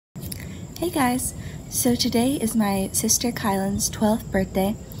Hey guys, so today is my sister Kailon's 12th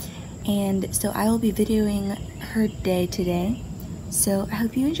birthday, and so I will be videoing her day today, so I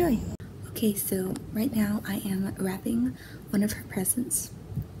hope you enjoy. Okay, so right now I am wrapping one of her presents,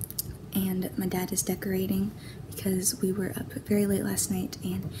 and my dad is decorating because we were up very late last night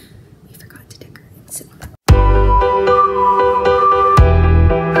and we forgot to decorate, so.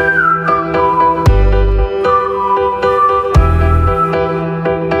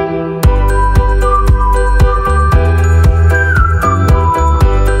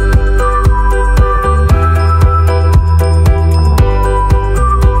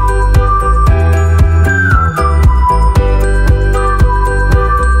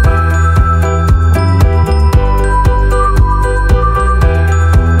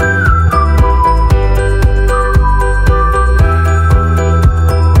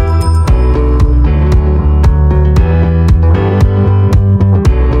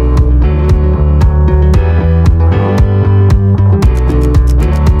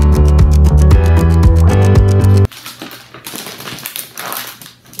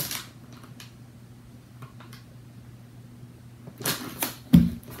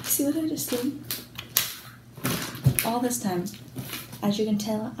 See what I just did? All this time, as you can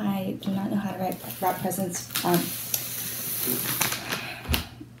tell, I do not know how to wrap presents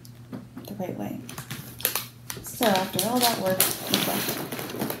the right way. So after all that work, I'm done.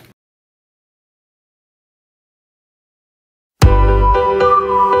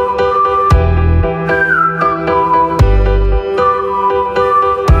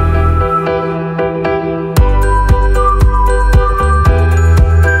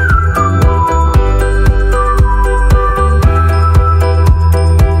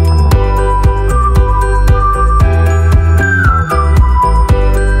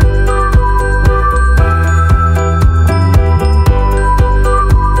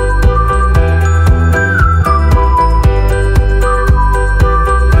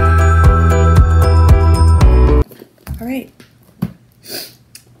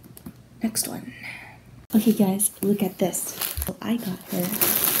 Next one. Okay guys, look at this. So I got her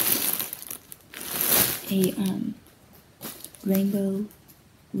a rainbow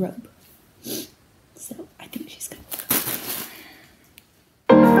robe. So I think she's good.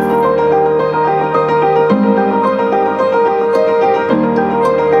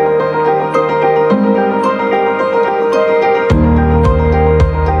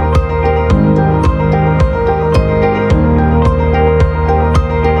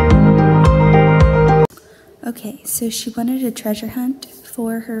 Okay, so she wanted a treasure hunt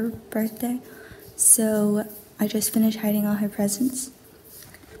for her birthday, so I just finished hiding all her presents,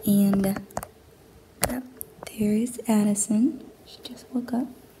 and yep, there is Addison. She just woke up.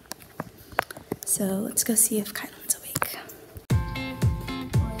 So let's go see if Kailon's awake.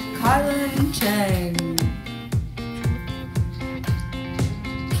 Kailon Chang.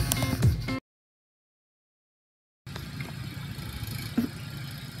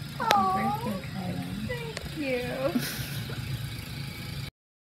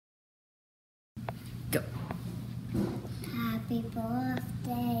 Go. Happy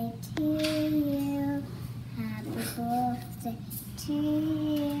birthday to you. Happy birthday to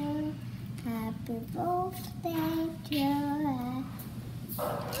you. Happy birthday to us.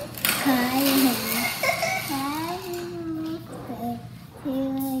 Kailon. Happy birthday to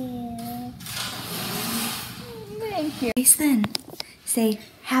you. Thank you. Grace, then say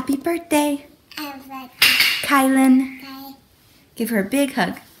happy birthday, Happy Kailon. birthday. Give her a big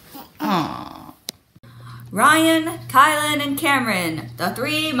hug. Aww. Ryan, Kailon, and Cameron, the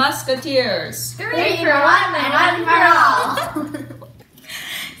Three Musketeers. 3 for 1 and 1 for all.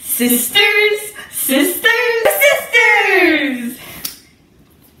 Sisters, sisters, sisters!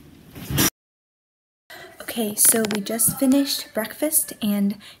 Okay, so we just finished breakfast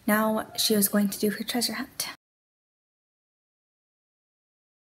and now she was going to do her treasure hunt.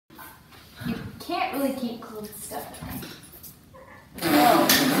 You can't really keep cool stuff at home.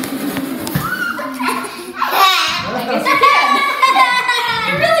 I guess you can.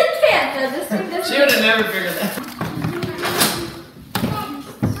 You really can't, though. This thing doesn't. She would have never figured that out.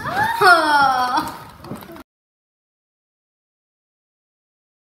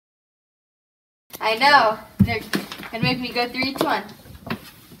 I know. They're gonna make me go through each one.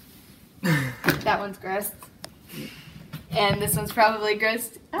 That one's gross. And this one's probably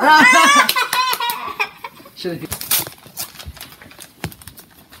gross. Should have.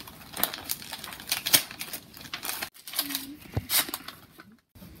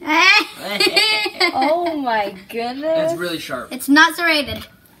 Oh my goodness. It's really sharp. It's not serrated.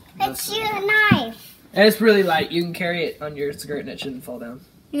 It's your knife. And it's really light. You can carry it on your skirt and it shouldn't fall down.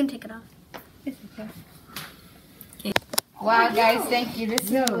 You can take it off. Wow, guys, thank you. This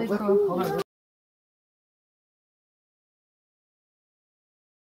is really cool.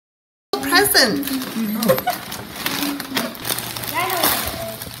 Present.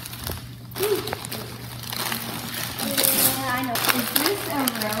 I know. Is this a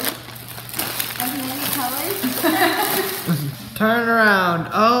rose of many colors? Turn around.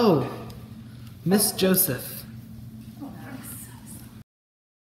 Oh, Miss Joseph.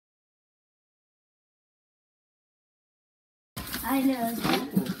 I know.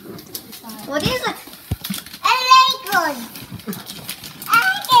 What is it? A Lego. I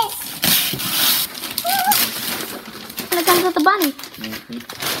like it. Look under the bunny.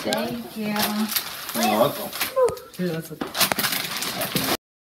 Thank you. You're welcome. Here, that's it.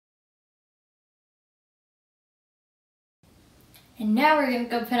 And now we're gonna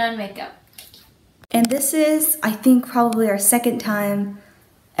go put on makeup. And this is, I think, probably our second time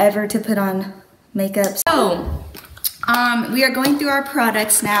ever to put on makeup. So, we are going through our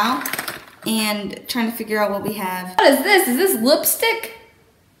products now and trying to figure out what we have. What is this? Is this lipstick?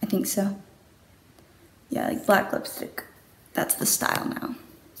 I think so. Yeah, like black lipstick. That's the style now.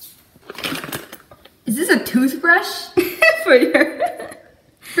 Is this a toothbrush? For your...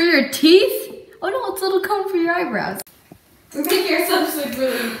 For your teeth? Oh no, it's a little comb for your eyebrows. We're making ourselves look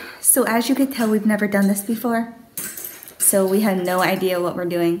really... So as you could tell, we've never done this before. So we had no idea what we're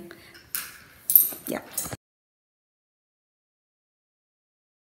doing. Yeah.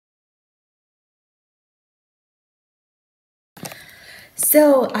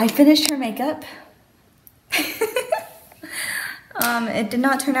 So I finished her makeup. It did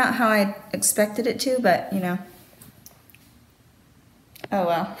not turn out how I expected it to, but you know. Oh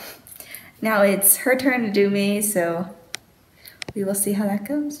well. Now it's her turn to do me, so we will see how that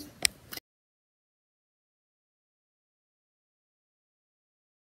goes.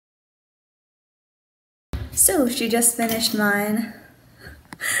 So she just finished mine.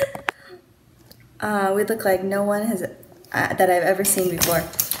 We look like no one has that I've ever seen before,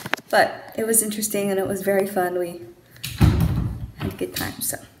 but it was interesting and it was very fun. We had a good time.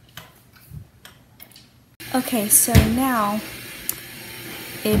 So okay, so now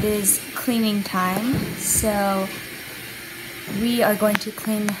it is cleaning time. So we are going to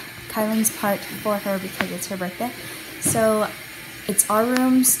clean Kailon's part for her because it's her birthday. So it's our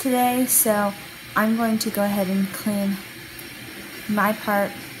rooms today, so I'm going to go ahead and clean my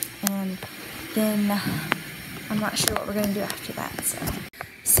part, and then I'm not sure what we're going to do after that.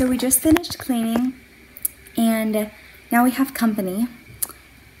 So we just finished cleaning, and now we have company,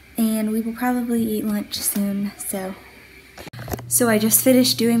 and we will probably eat lunch soon. So I just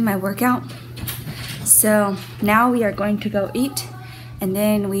finished doing my workout. So now we are going to go eat, and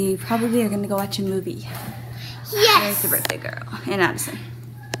then we probably are going to go watch a movie. Yes. There's the birthday girl and Addison.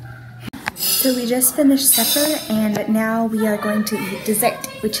 So we just finished supper, and now we are going to eat dessert,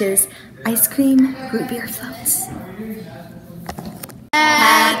 which is ice cream root beer floats.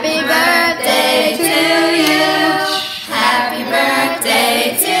 Happy birthday to you. Happy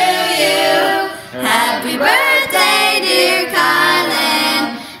birthday to you. Happy birthday, dear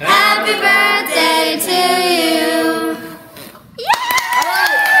Kailon. Happy birthday to you.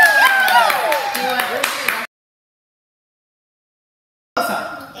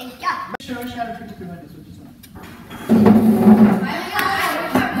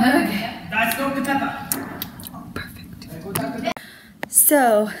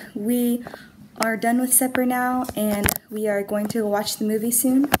 So we are done with supper now, and we are going to watch the movie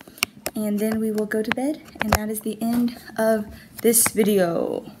soon, and then we will go to bed, and that is the end of this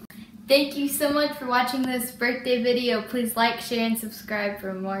video. Thank you so much for watching this birthday video. Please like, share, and subscribe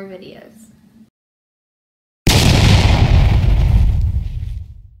for more videos.